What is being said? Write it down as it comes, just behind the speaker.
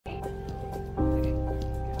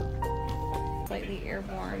slightly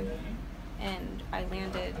airborne, and I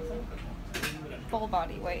landed full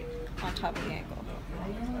body weight on top of the ankle.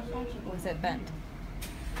 Was it bent?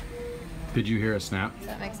 Did you hear a snap? Does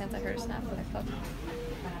that make sense? I heard a snap, but I felt,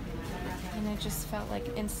 and it just felt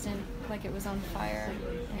like instant, like it was on fire,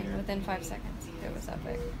 and within 5 seconds, it was that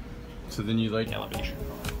big. So then you like elevation.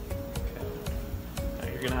 Okay. Now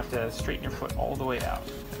you're gonna have to straighten your foot all the way out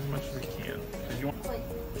as much as you can. You want...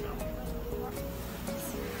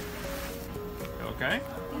 Okay.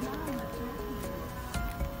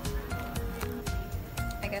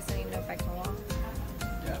 I guess I need to know if I can walk.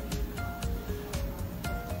 Yeah.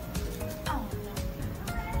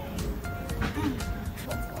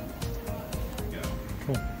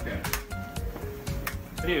 Cool. Okay.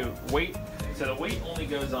 Do weight. So the weight only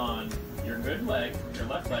goes on your good leg, your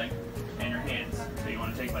left leg, and your hands. So you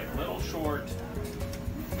want to take like a little short.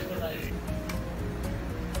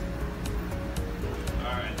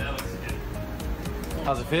 Alright, that looks good.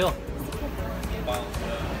 How's it feel?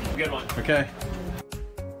 Good one. Okay.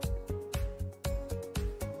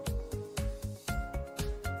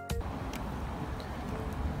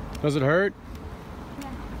 Does it hurt?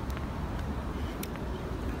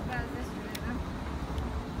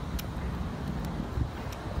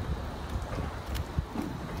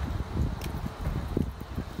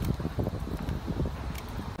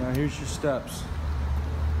 Now here's your steps.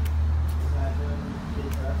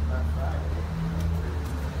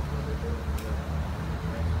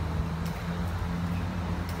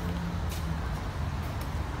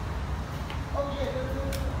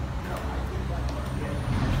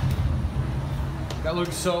 That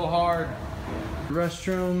looks so hard.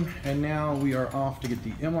 Restroom, and now we are off to get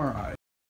the MRI.